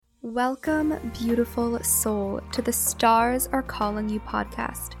Welcome, beautiful soul, to the Stars Are Calling You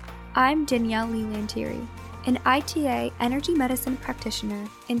podcast. I'm Danielle Lee Lantieri, an ITA energy medicine practitioner,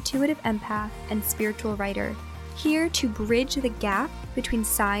 intuitive empath, and spiritual writer, here to bridge the gap between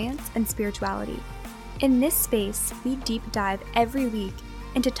science and spirituality. In this space, we deep dive every week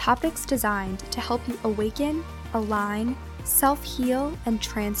into topics designed to help you awaken, align, self-heal, and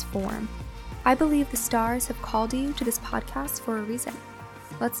transform. I believe the stars have called you to this podcast for a reason.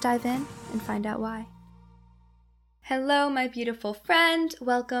 Let's dive in and find out why. Hello, my beautiful friend.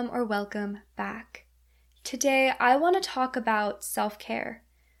 Welcome back. Today, I want to talk about self-care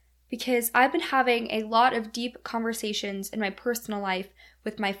because I've been having a lot of deep conversations in my personal life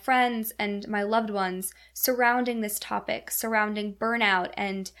with my friends and my loved ones surrounding this topic, surrounding burnout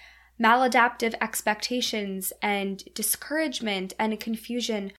and maladaptive expectations and discouragement and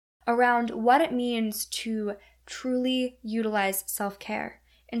confusion around what it means to truly utilize self-care.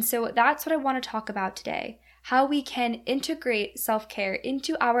 And so that's what I want to talk about today, how we can integrate self-care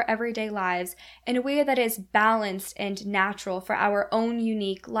into our everyday lives in a way that is balanced and natural for our own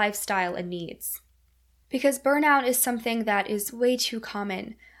unique lifestyle and needs. Because burnout is something that is way too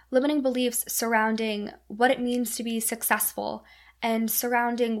common. Limiting beliefs surrounding what it means to be successful and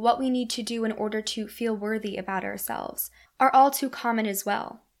surrounding what we need to do in order to feel worthy about ourselves are all too common as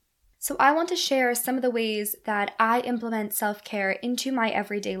well. So I want to share some of the ways that I implement self-care into my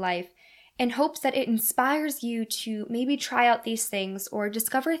everyday life in hopes that it inspires you to maybe try out these things or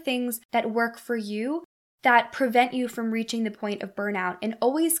discover things that work for you that prevent you from reaching the point of burnout and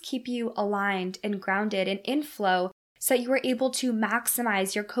always keep you aligned and grounded and in flow so that you are able to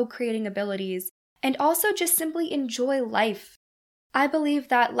maximize your co-creating abilities and also just simply enjoy life. I believe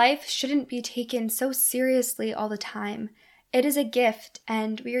that life shouldn't be taken so seriously all the time. It is a gift,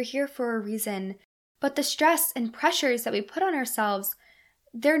 and we are here for a reason. But the stress and pressures that we put on ourselves,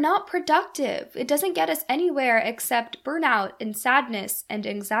 they're not productive. It doesn't get us anywhere except burnout and sadness and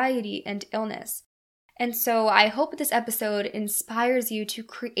anxiety and illness. And so I hope this episode inspires you to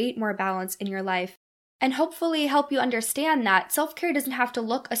create more balance in your life and hopefully help you understand that self-care doesn't have to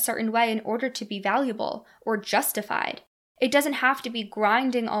look a certain way in order to be valuable or justified. It doesn't have to be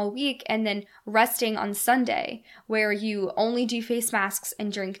grinding all week and then resting on Sunday, where you only do face masks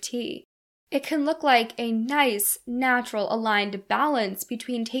and drink tea. It can look like a nice, natural, aligned balance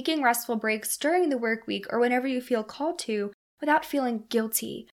between taking restful breaks during the work week or whenever you feel called to without feeling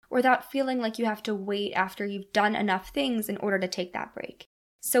guilty or without feeling like you have to wait after you've done enough things in order to take that break.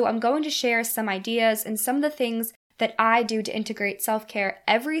 So I'm going to share some ideas and some of the things that I do to integrate self-care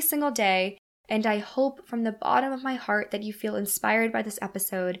every single day. And I hope from the bottom of my heart that you feel inspired by this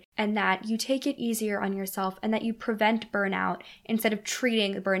episode and that you take it easier on yourself and that you prevent burnout instead of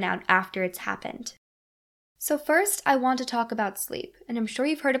treating burnout after it's happened. So first, I want to talk about sleep. And I'm sure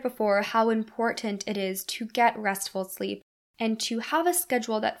you've heard it before, how important it is to get restful sleep and to have a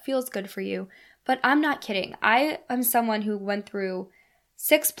schedule that feels good for you. But I'm not kidding. I am someone who went through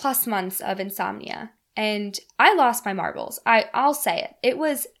 6+ months of insomnia and I lost my marbles. I'll say it. It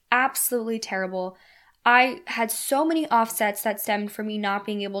was absolutely terrible. I had so many offsets that stemmed from me not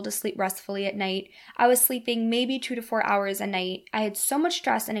being able to sleep restfully at night. I was sleeping maybe 2 to 4 hours a night. I had so much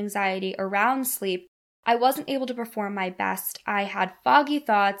stress and anxiety around sleep. I wasn't able to perform my best. I had foggy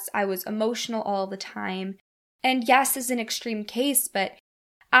thoughts. I was emotional all the time. And yes, this is an extreme case, but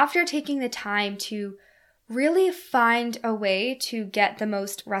after taking the time to really find a way to get the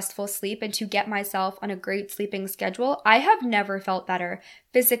most restful sleep and to get myself on a great sleeping schedule, I have never felt better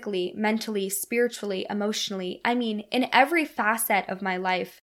physically, mentally, spiritually, emotionally. I mean, in every facet of my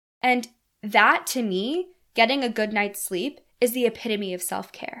life. And that, to me, getting a good night's sleep is the epitome of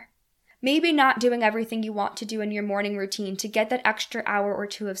self-care. Maybe not doing everything you want to do in your morning routine to get that extra hour or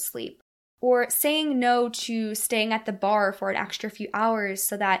two of sleep, or saying no to staying at the bar for an extra few hours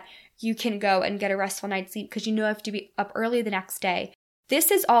so that you can go and get a restful night's sleep because you know you have to be up early the next day.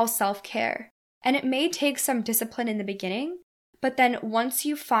 This is all self-care. And it may take some discipline in the beginning, but then once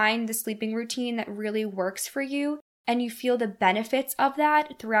you find the sleeping routine that really works for you and you feel the benefits of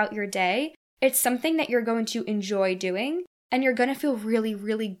that throughout your day, it's something that you're going to enjoy doing and you're going to feel really,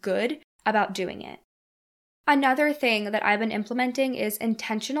 really good about doing it. Another thing that I've been implementing is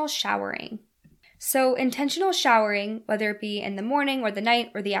intentional showering. So intentional showering, whether it be in the morning or the night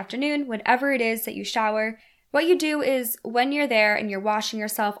or the afternoon, whatever it is that you shower, what you do is when you're there and you're washing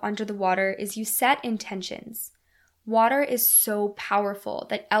yourself under the water is you set intentions. Water is so powerful.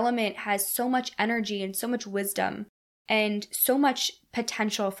 That element has so much energy and so much wisdom and so much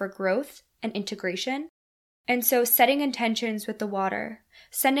potential for growth and integration. And so setting intentions with the water,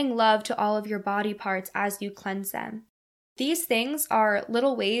 sending love to all of your body parts as you cleanse them, These things are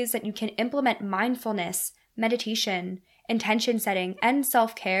little ways that you can implement mindfulness, meditation, intention setting, and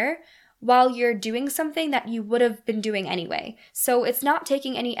self-care while you're doing something that you would have been doing anyway. So it's not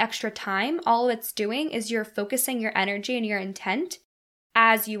taking any extra time. All it's doing is you're focusing your energy and your intent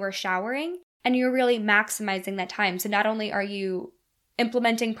as you are showering, and you're really maximizing that time. So not only are you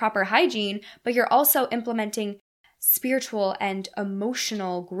implementing proper hygiene, but you're also implementing spiritual and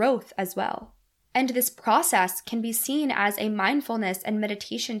emotional growth as well. And this process can be seen as a mindfulness and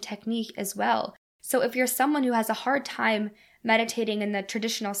meditation technique as well. So if you're someone who has a hard time meditating in the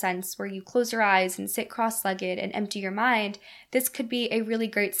traditional sense, where you close your eyes and sit cross-legged and empty your mind, this could be a really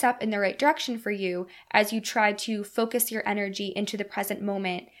great step in the right direction for you as you try to focus your energy into the present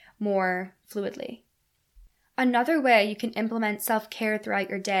moment more fluidly. Another way you can implement self-care throughout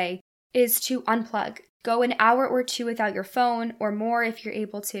your day is to unplug. Go an hour or two without your phone, or more if you're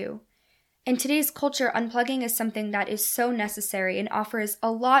able to. In today's culture, unplugging is something that is so necessary and offers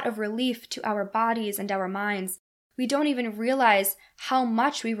a lot of relief to our bodies and our minds. We don't even realize how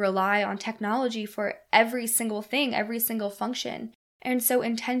much we rely on technology for every single thing, every single function. And so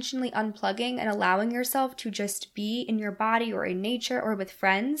intentionally unplugging and allowing yourself to just be in your body or in nature or with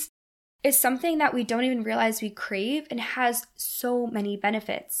friends is something that we don't even realize we crave and has so many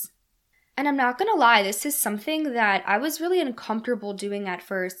benefits. And I'm not gonna lie, this is something that I was really uncomfortable doing at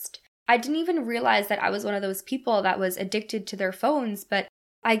first. I didn't even realize that I was one of those people that was addicted to their phones, but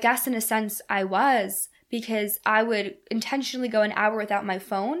I guess in a sense I was, because I would intentionally go an hour without my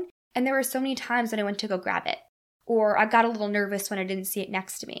phone, and there were so many times when I went to go grab it, or I got a little nervous when I didn't see it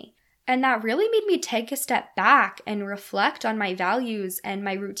next to me. And that really made me take a step back and reflect on my values and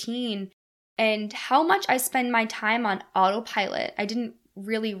my routine and how much I spend my time on autopilot. I didn't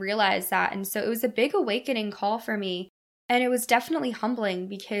really realize that. And so it was a big awakening call for me. And it was definitely humbling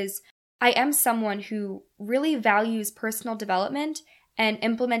because I am someone who really values personal development and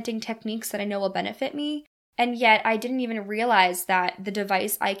implementing techniques that I know will benefit me. And yet I didn't even realize that the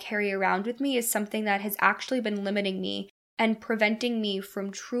device I carry around with me is something that has actually been limiting me and preventing me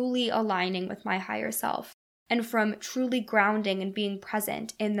from truly aligning with my higher self and from truly grounding and being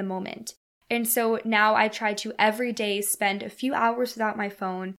present in the moment. And so now I try to every day spend a few hours without my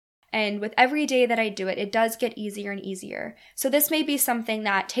phone. And with every day that I do it, it does get easier and easier. So this may be something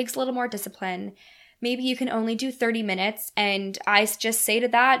that takes a little more discipline. Maybe you can only do 30 minutes. And I just say to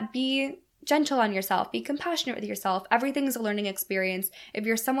that, be gentle on yourself, be compassionate with yourself. Everything's a learning experience. If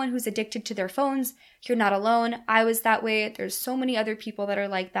you're someone who's addicted to their phones, you're not alone. I was that way. There's so many other people that are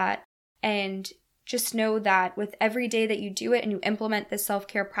like that. And just know that with every day that you do it and you implement this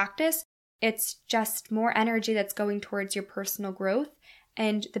self-care practice, it's just more energy that's going towards your personal growth,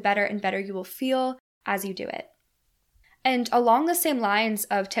 and the better and better you will feel as you do it. And along the same lines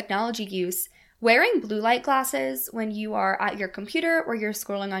of technology use, wearing blue light glasses when you are at your computer or you're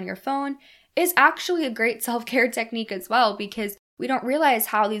scrolling on your phone is actually a great self-care technique as well, because we don't realize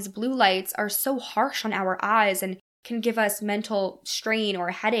how these blue lights are so harsh on our eyes and can give us mental strain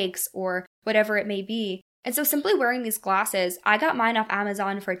or headaches or whatever it may be. And so simply wearing these glasses, I got mine off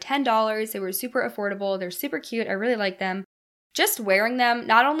Amazon for $10. They were super affordable. They're super cute. I really like them. Just wearing them,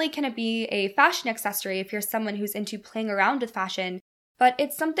 not only can it be a fashion accessory if you're someone who's into playing around with fashion, but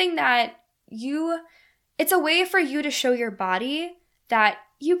it's something that it's a way for you to show your body that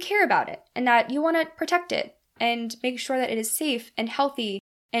you care about it and that you want to protect it and make sure that it is safe and healthy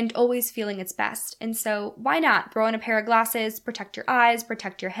and always feeling its best. And so why not throw in a pair of glasses, protect your eyes,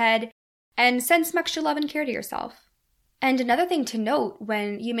 protect your head, and send some extra love and care to yourself. And another thing to note,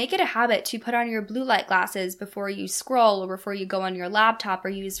 when you make it a habit to put on your blue light glasses before you scroll or before you go on your laptop or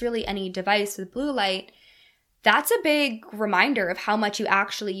use really any device with blue light, that's a big reminder of how much you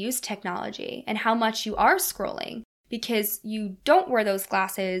actually use technology and how much you are scrolling, because you don't wear those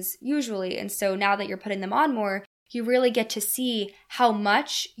glasses usually. And so now that you're putting them on more, you really get to see how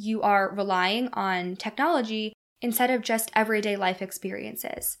much you are relying on technology instead of just everyday life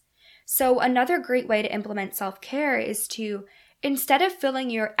experiences. So another great way to implement self-care is to, instead of filling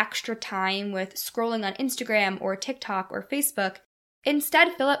your extra time with scrolling on Instagram or TikTok or Facebook,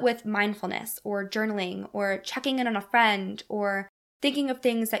 instead fill it with mindfulness or journaling or checking in on a friend or thinking of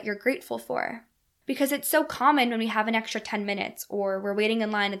things that you're grateful for. Because it's so common when we have an extra 10 minutes or we're waiting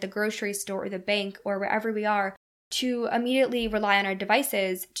in line at the grocery store or the bank or wherever we are to immediately rely on our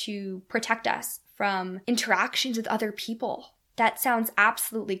devices to protect us from interactions with other people. That sounds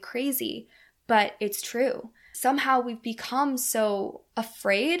absolutely crazy, but it's true. Somehow we've become so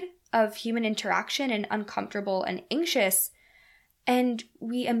afraid of human interaction and uncomfortable and anxious, and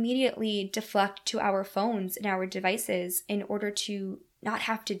we immediately deflect to our phones and our devices in order to not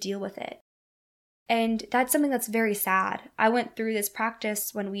have to deal with it. And that's something that's very sad. I went through this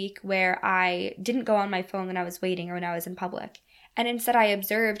practice one week where I didn't go on my phone when I was waiting or when I was in public. And instead I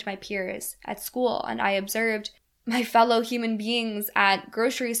observed my peers at school, and I observed my fellow human beings at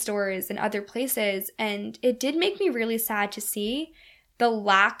grocery stores and other places. And it did make me really sad to see the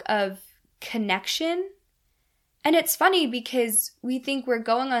lack of connection. And it's funny because we think we're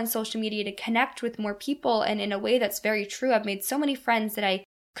going on social media to connect with more people. And in a way that's very true. I've made so many friends that I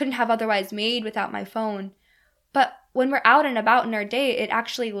couldn't have otherwise made without my phone. But when we're out and about in our day, it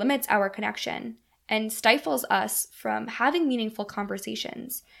actually limits our connection and stifles us from having meaningful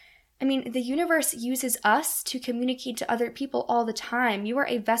conversations. I mean, the universe uses us to communicate to other people all the time. You are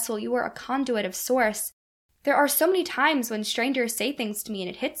a vessel, you are a conduit of source. There are so many times when strangers say things to me and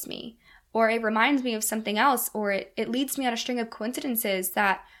it hits me, or it reminds me of something else, or it leads me on a string of coincidences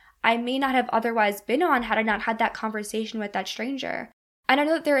that I may not have otherwise been on had I not had that conversation with that stranger. And I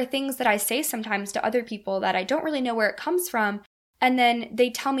know that there are things that I say sometimes to other people that I don't really know where it comes from, and then they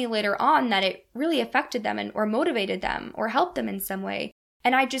tell me later on that it really affected them or motivated them or helped them in some way.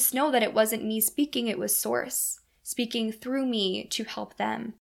 And I just know that it wasn't me speaking, it was Source speaking through me to help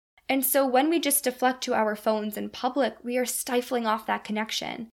them. And so when we just deflect to our phones in public, we are stifling off that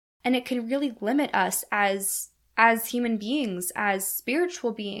connection. And it can really limit us as human beings, as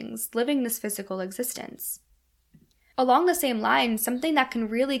spiritual beings living this physical existence. Along the same lines, something that can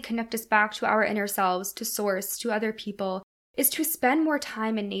really connect us back to our inner selves, to Source, to other people, is to spend more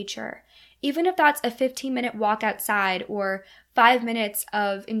time in nature. Even if that's a 15-minute walk outside or 5 minutes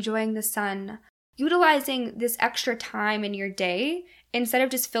of enjoying the sun, utilizing this extra time in your day instead of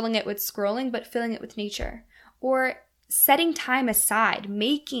just filling it with scrolling, but filling it with nature. Or setting time aside,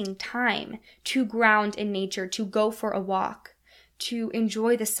 making time to ground in nature, to go for a walk, to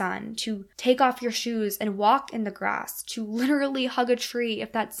enjoy the sun, to take off your shoes and walk in the grass, to literally hug a tree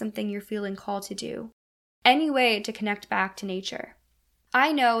if that's something you're feeling called to do. Any way to connect back to nature.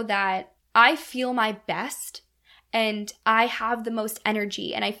 I know that I feel my best and I have the most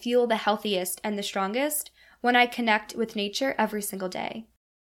energy and I feel the healthiest and the strongest when I connect with nature every single day.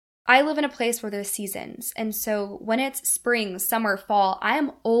 I live in a place where there's seasons, and so when it's spring, summer, fall, I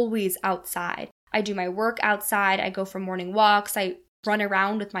am always outside. I do my work outside, I go for morning walks, I run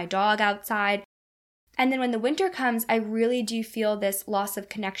around with my dog outside. And then when the winter comes, I really do feel this loss of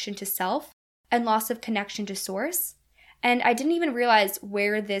connection to self and loss of connection to Source. And I didn't even realize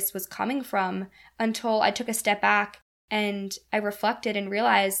where this was coming from until I took a step back and I reflected and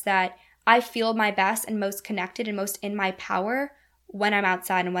realized that I feel my best and most connected and most in my power when I'm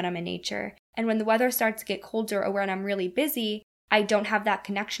outside and when I'm in nature. And when the weather starts to get colder or when I'm really busy, I don't have that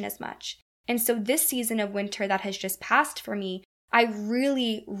connection as much. And so this season of winter that has just passed for me, I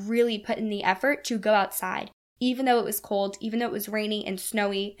really, really put in the effort to go outside. Even though it was cold, even though it was rainy and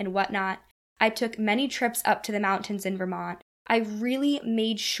snowy and whatnot, I took many trips up to the mountains in Vermont. I really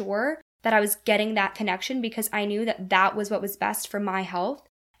made sure that I was getting that connection because I knew that that was what was best for my health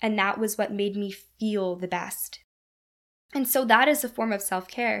and that was what made me feel the best. And so that is a form of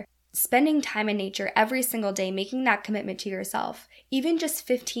self-care. Spending time in nature every single day, making that commitment to yourself, even just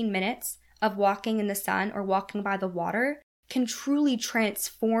 15 minutes of walking in the sun or walking by the water can truly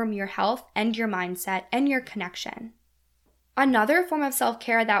transform your health and your mindset and your connection. Another form of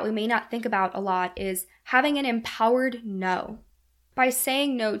self-care that we may not think about a lot is having an empowered no. By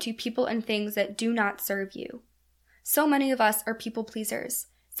saying no to people and things that do not serve you. So many of us are people pleasers.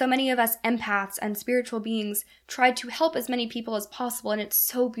 So many of us empaths and spiritual beings try to help as many people as possible, and it's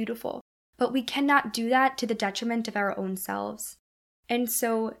so beautiful. But we cannot do that to the detriment of our own selves. And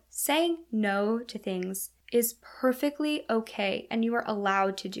so saying no to things is perfectly okay, and you are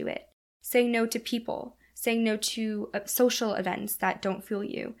allowed to do it. Saying no to people, saying no to social events that don't fuel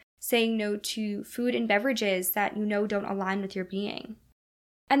you, saying no to food and beverages that you know don't align with your being.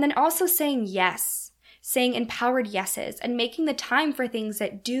 And then also saying yes, saying empowered yeses, and making the time for things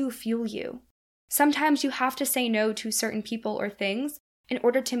that do fuel you. Sometimes you have to say no to certain people or things in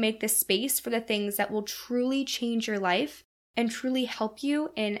order to make the space for the things that will truly change your life and truly help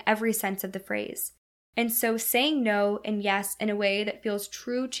you in every sense of the phrase. And so saying no and yes in a way that feels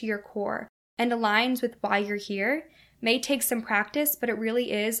true to your core and aligns with why you're here may take some practice, but it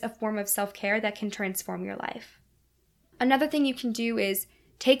really is a form of self-care that can transform your life. Another thing you can do is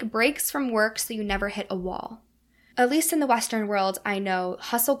take breaks from work so you never hit a wall. At least in the Western world, I know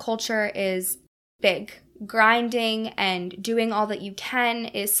hustle culture is big. Grinding and doing all that you can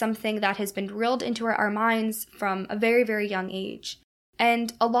is something that has been drilled into our minds from a very, very young age.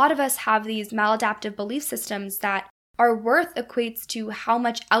 And a lot of us have these maladaptive belief systems that our worth equates to how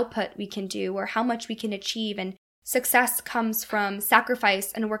much output we can do or how much we can achieve. And Success comes from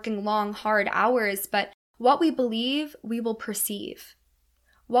sacrifice and working long, hard hours, but what we believe, we will perceive.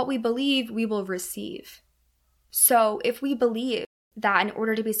 What we believe, we will receive. So if we believe that in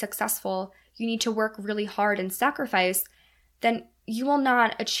order to be successful, you need to work really hard and sacrifice, then you will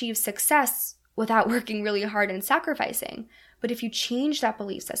not achieve success without working really hard and sacrificing. But if you change that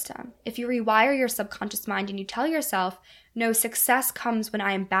belief system, if you rewire your subconscious mind and you tell yourself, no, success comes when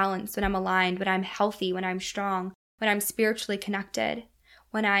I am balanced, when I'm aligned, when I'm healthy, when I'm strong, when I'm spiritually connected,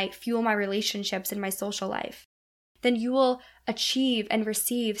 when I fuel my relationships and my social life, then you will achieve and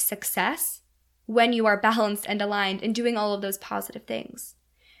receive success when you are balanced and aligned and doing all of those positive things.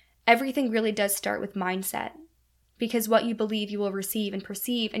 Everything really does start with mindset, because what you believe you will receive and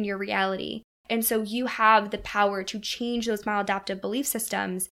perceive in your reality. And so you have the power to change those maladaptive belief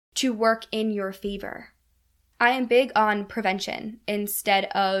systems to work in your favor. I am big on prevention instead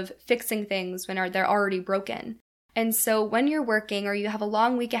of fixing things when they're already broken. And so when you're working or you have a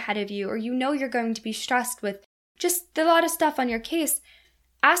long week ahead of you, or you know you're going to be stressed with just a lot of stuff on your case,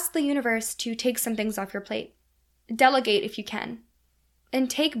 ask the universe to take some things off your plate. Delegate if you can. And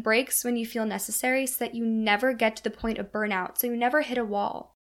take breaks when you feel necessary so that you never get to the point of burnout, so you never hit a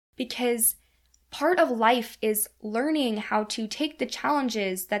wall. Because part of life is learning how to take the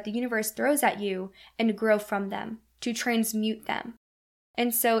challenges that the universe throws at you and grow from them, to transmute them.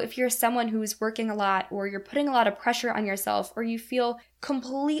 And so if you're someone who's working a lot, or you're putting a lot of pressure on yourself, or you feel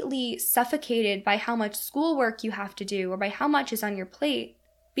completely suffocated by how much schoolwork you have to do or by how much is on your plate,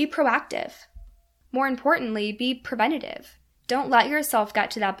 be proactive. More importantly, be preventative. Don't let yourself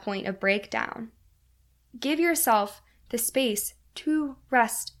get to that point of breakdown. Give yourself the space to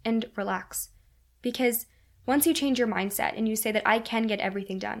rest and relax. Because once you change your mindset and you say that I can get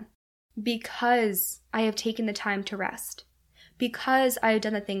everything done because I have taken the time to rest, because I have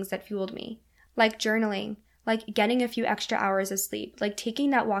done the things that fueled me, like journaling, like getting a few extra hours of sleep, like taking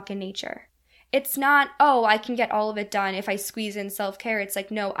that walk in nature. It's not, oh, I can get all of it done if I squeeze in self-care. It's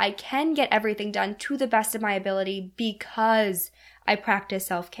like, no, I can get everything done to the best of my ability because I practice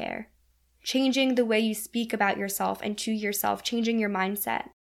self-care. Changing the way you speak about yourself and to yourself, changing your mindset.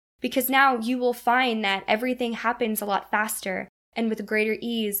 Because now you will find that everything happens a lot faster and with greater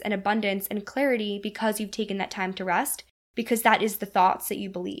ease and abundance and clarity because you've taken that time to rest, because that is the thoughts that you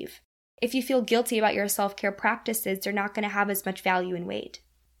believe. If you feel guilty about your self-care practices, they're not going to have as much value and weight.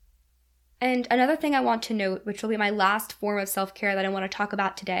 And another thing I want to note, which will be my last form of self-care that I want to talk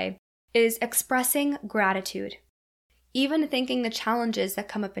about today, is expressing gratitude. Even thanking the challenges that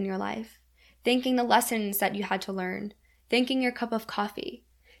come up in your life, thanking the lessons that you had to learn, thanking your cup of coffee,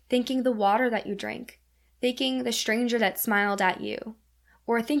 thanking the water that you drank, thanking the stranger that smiled at you,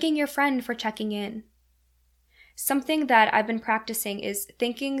 or thanking your friend for checking in. Something that I've been practicing is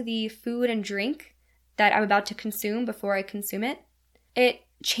thanking the food and drink that I'm about to consume before I consume it. It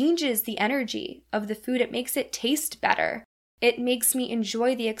changes the energy of the food. It makes it taste better. It makes me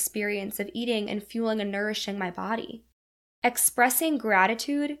enjoy the experience of eating and fueling and nourishing my body. Expressing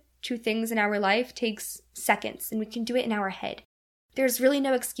gratitude to things in our life takes seconds, and we can do it in our head. There's really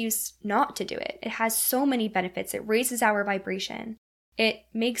no excuse not to do it. It has so many benefits. It raises our vibration. It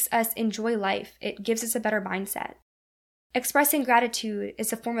makes us enjoy life. It gives us a better mindset. Expressing gratitude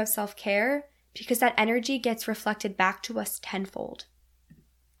is a form of self-care because that energy gets reflected back to us tenfold.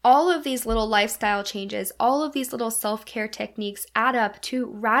 All of these little lifestyle changes, all of these little self-care techniques add up to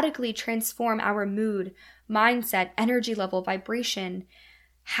radically transform our mood, mindset, energy level, vibration,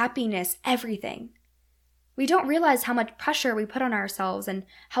 happiness, everything. We don't realize how much pressure we put on ourselves and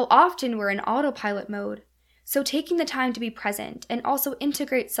how often we're in autopilot mode. So taking the time to be present and also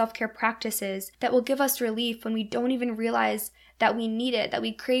integrate self-care practices that will give us relief when we don't even realize that we need it, that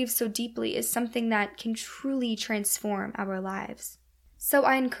we crave so deeply, is something that can truly transform our lives. So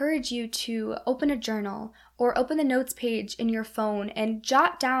I encourage you to open a journal or open the notes page in your phone and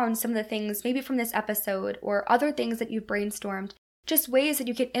jot down some of the things, maybe from this episode or other things that you've brainstormed, just ways that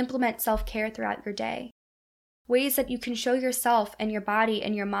you can implement self-care throughout your day. Ways that you can show yourself and your body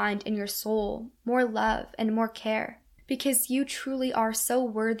and your mind and your soul more love and more care, because you truly are so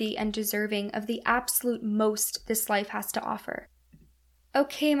worthy and deserving of the absolute most this life has to offer.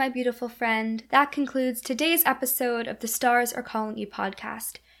 Okay, my beautiful friend, that concludes today's episode of the Stars Are Calling You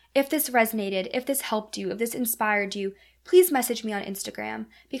podcast. If this resonated, if this helped you, if this inspired you, please message me on Instagram,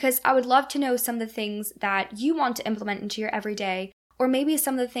 because I would love to know some of the things that you want to implement into your everyday, or maybe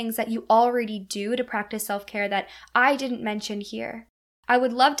some of the things that you already do to practice self-care that I didn't mention here. I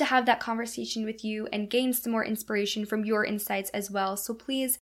would love to have that conversation with you and gain some more inspiration from your insights as well. So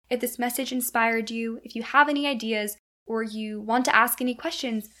please, if this message inspired you, if you have any ideas, or you want to ask any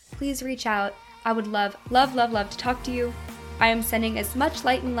questions, please reach out. I would love, love, love, love to talk to you. I am sending as much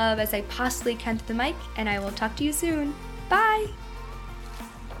light and love as I possibly can to the mic, and I will talk to you soon. Bye!